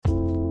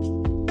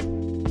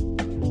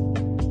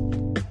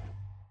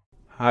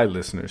Hi,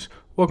 listeners.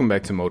 Welcome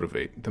back to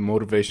Motivate, the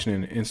Motivation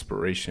and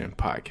Inspiration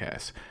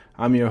podcast.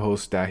 I'm your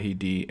host, Dahi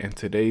D, and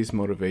today's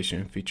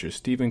motivation features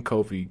Stephen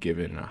Covey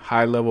giving a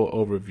high-level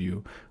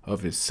overview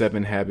of his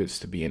 7 habits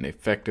to be an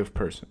effective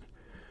person.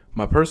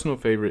 My personal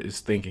favorite is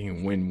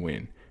thinking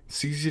win-win.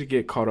 It's easy to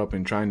get caught up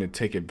in trying to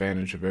take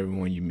advantage of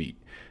everyone you meet.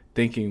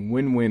 Thinking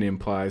win-win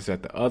implies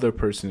that the other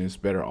person is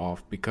better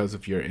off because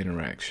of your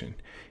interaction.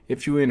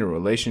 If you enter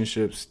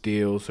relationships,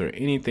 deals, or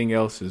anything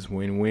else as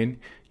win-win,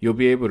 you'll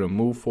be able to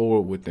move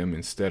forward with them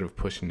instead of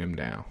pushing them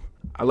down.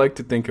 I like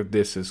to think of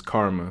this as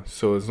karma,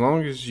 so as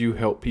long as you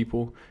help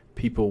people,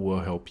 people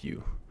will help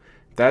you.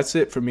 That's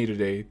it for me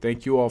today.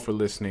 Thank you all for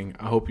listening.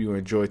 I hope you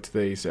enjoyed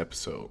today's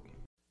episode.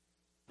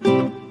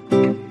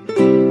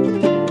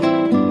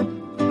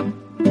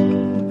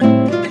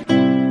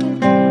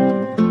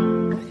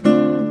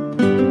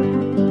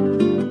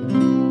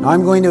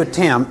 I'm going to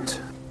attempt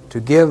to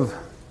give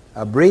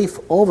a brief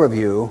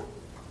overview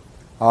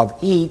of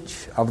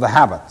each of the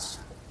habits.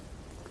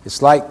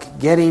 It's like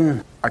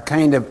getting a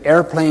kind of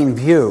airplane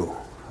view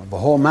of the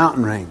whole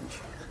mountain range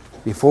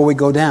before we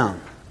go down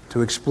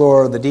to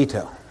explore the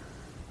detail.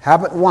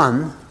 Habit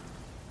 1,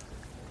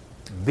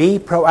 be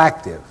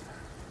proactive,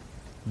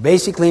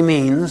 basically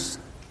means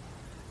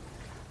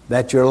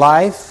that your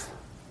life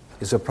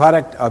is a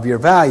product of your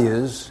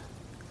values,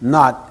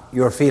 not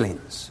your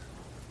feelings.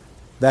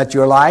 That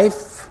your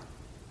life,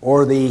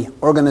 or the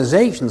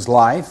organization's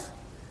life,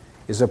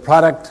 is a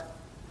product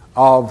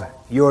of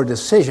your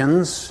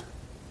decisions,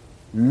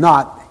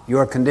 not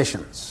your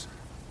conditions.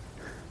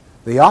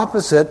 The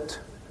opposite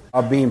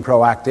of being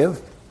proactive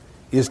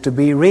is to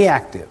be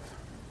reactive,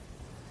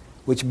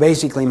 which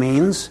basically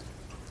means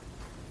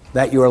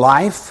that your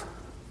life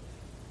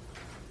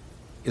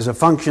is a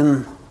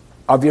function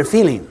of your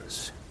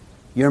feelings,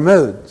 your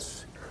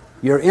moods,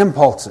 your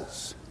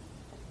impulses,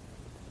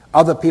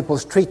 other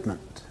people's treatment.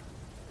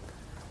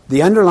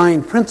 The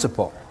underlying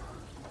principle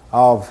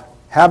of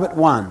habit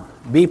 1,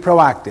 be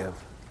proactive,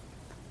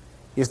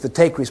 is to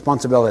take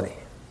responsibility.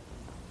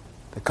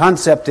 The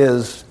concept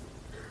is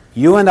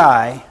you and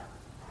I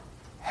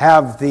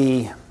have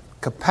the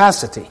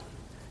capacity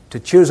to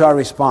choose our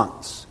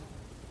response.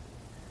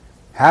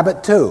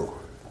 Habit 2,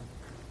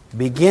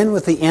 begin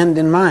with the end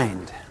in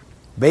mind,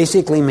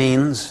 basically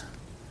means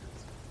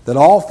that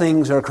all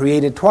things are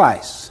created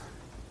twice,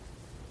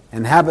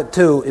 and habit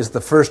 2 is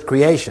the first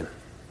creation.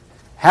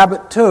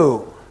 Habit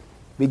 2,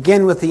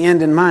 begin with the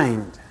end in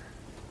mind,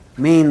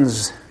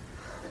 means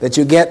that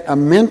you get a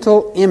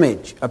mental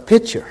image, a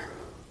picture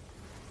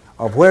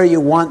of where you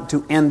want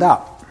to end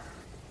up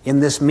in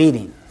this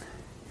meeting,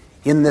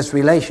 in this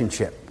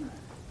relationship,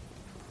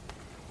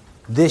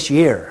 this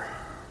year,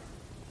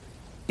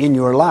 in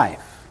your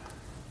life.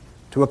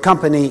 To a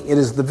company, it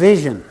is the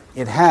vision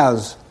it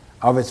has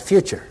of its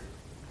future.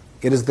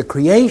 It is the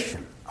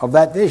creation of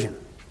that vision.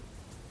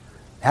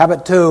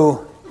 Habit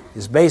 2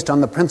 is based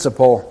on the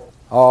principle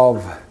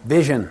of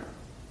vision,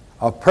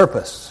 of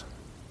purpose,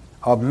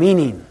 of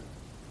meaning,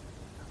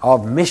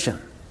 of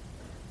mission.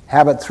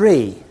 Habit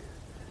 3,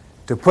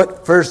 to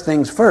put first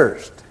things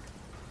first,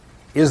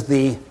 is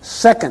the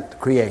second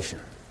creation.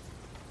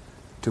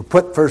 To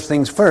put first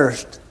things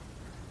first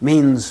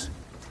means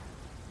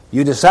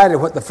you decided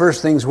what the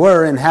first things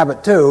were in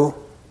habit 2.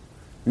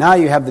 Now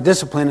you have the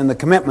discipline and the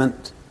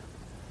commitment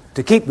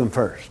to keep them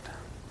first.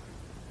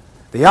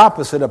 The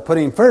opposite of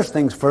putting first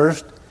things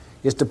first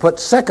is to put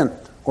second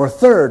or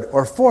third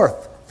or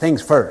fourth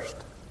things first.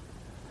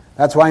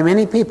 That's why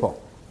many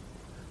people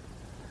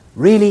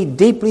really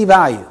deeply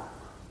value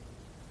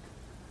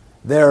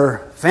their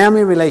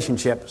family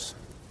relationships,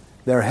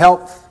 their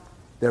health,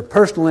 their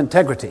personal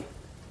integrity.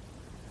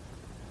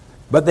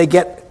 But they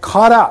get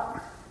caught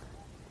up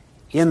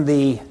in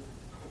the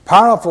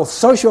powerful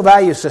social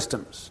value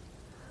systems,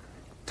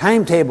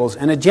 timetables,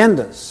 and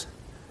agendas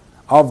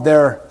of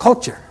their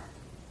culture.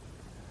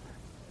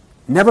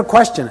 Never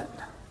question it,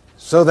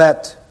 so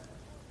that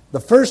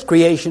the first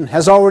creation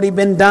has already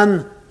been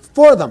done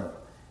for them,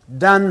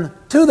 done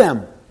to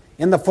them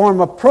in the form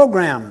of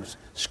programs,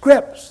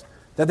 scripts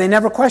that they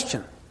never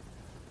question.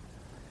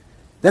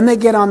 Then they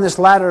get on this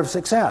ladder of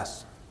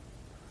success,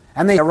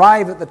 and they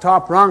arrive at the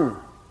top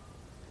rung,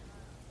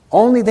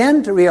 only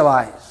then to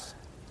realize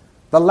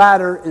the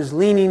ladder is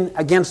leaning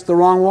against the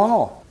wrong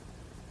wall.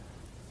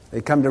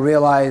 They come to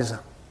realize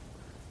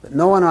that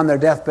no one on their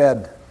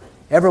deathbed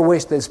ever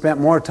wished they'd spent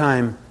more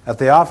time at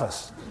the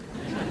office.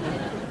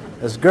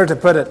 As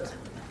Goethe put it,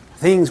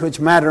 things which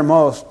matter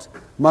most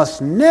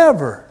must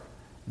never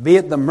be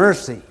at the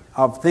mercy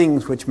of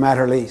things which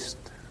matter least.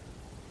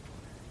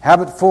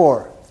 Habit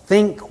 4,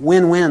 think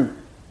win-win,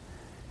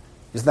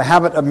 is the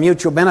habit of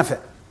mutual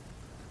benefit.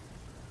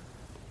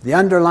 The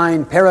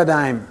underlying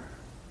paradigm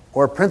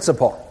or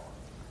principle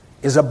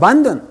is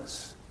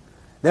abundance.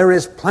 There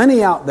is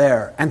plenty out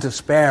there and to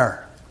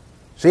spare.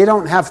 So you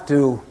don't have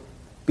to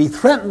be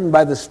threatened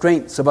by the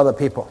strengths of other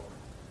people.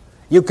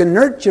 You can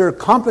nurture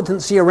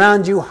competency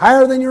around you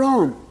higher than your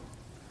own.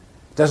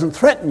 It doesn't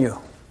threaten you.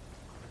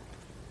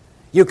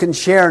 You can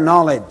share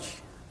knowledge.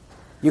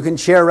 You can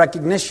share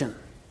recognition.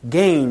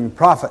 gain,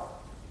 profit.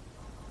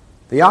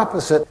 The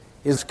opposite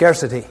is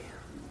scarcity,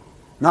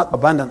 not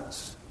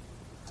abundance.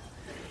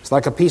 It's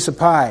like a piece of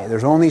pie.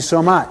 There's only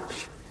so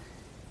much.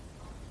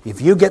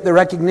 If you get the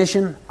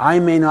recognition, I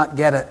may not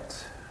get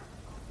it.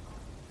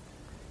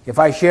 If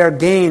I share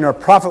gain or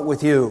profit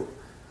with you,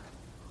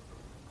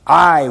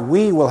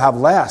 we will have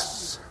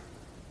less.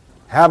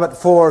 Habit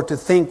 4, to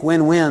think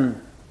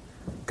win-win,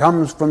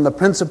 comes from the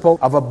principle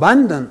of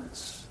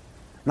abundance,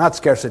 not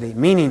scarcity,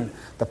 meaning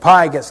the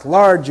pie gets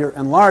larger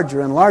and larger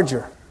and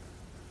larger.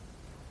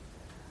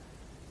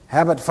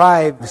 Habit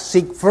 5,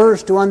 seek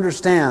first to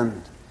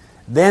understand,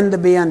 then to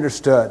be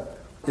understood,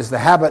 is the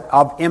habit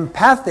of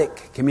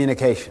empathic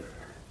communication,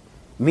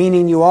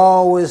 meaning you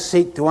always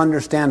seek to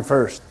understand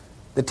first.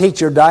 The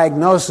teacher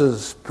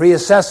diagnoses,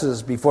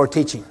 pre-assesses before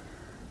teaching.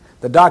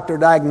 The doctor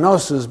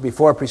diagnoses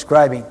before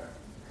prescribing.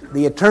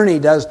 The attorney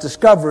does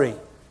discovery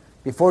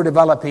before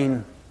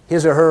developing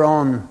his or her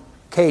own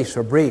case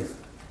or brief.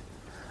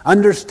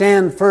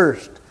 Understand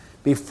first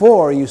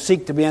before you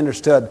seek to be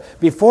understood,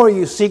 before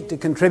you seek to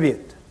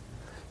contribute,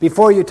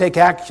 before you take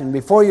action,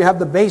 before you have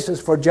the basis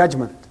for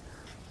judgment.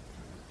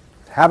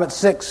 Habit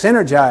 6,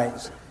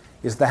 synergize,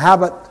 is the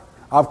habit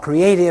of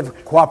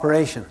creative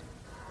cooperation,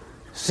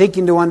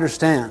 seeking to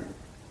understand.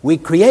 We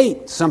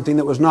create something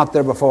that was not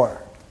there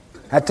before.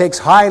 That takes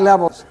high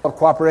levels of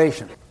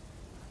cooperation.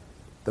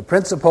 The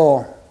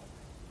principle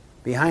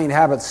behind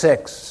habit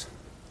 6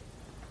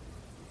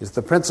 is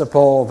the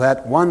principle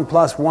that 1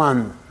 plus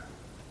 1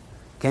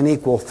 can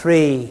equal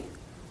 3,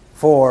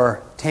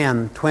 4,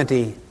 10,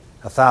 20,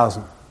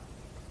 1,000.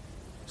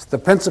 It's the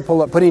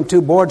principle of putting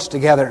two boards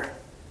together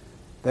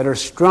that are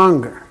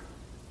stronger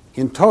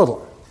in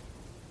total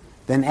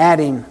than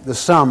adding the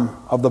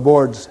sum of the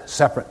boards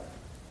separate.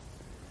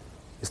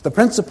 It's the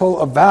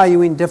principle of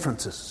valuing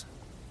differences,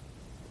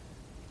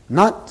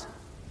 not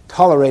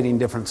tolerating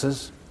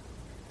differences,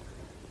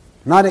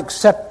 not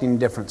accepting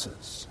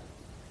differences,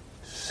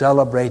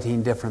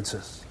 celebrating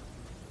differences.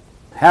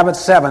 Habit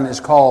 7 is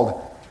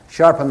called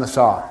sharpen the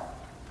saw.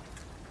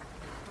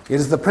 It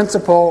is the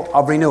principle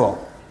of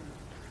renewal,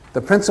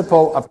 the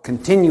principle of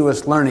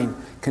continuous learning,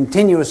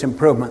 continuous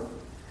improvement,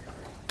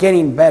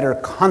 getting better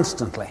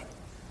constantly.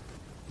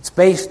 It's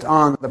based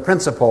on the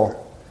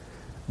principle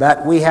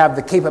that we have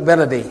the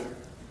capability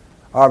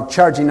of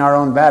charging our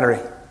own battery.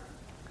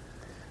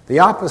 The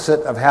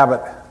opposite of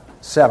habit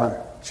 7,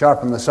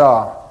 sharpen the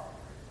saw,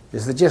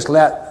 is to just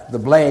let the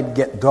blade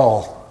get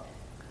dull,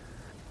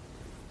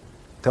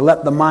 to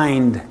let the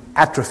mind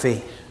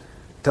atrophy,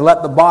 to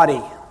let the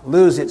body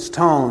lose its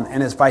tone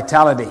and its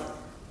vitality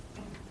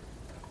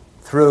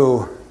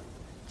through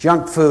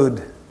junk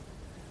food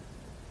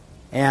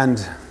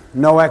and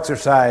no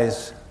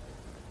exercise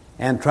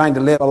and trying to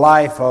live a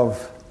life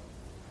of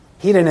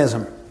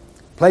hedonism,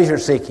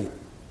 pleasure-seeking,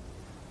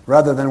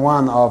 rather than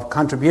one of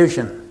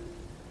contribution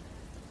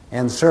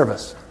and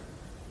service.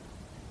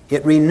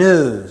 It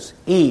renews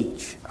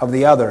each of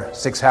the other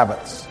 6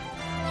 habits.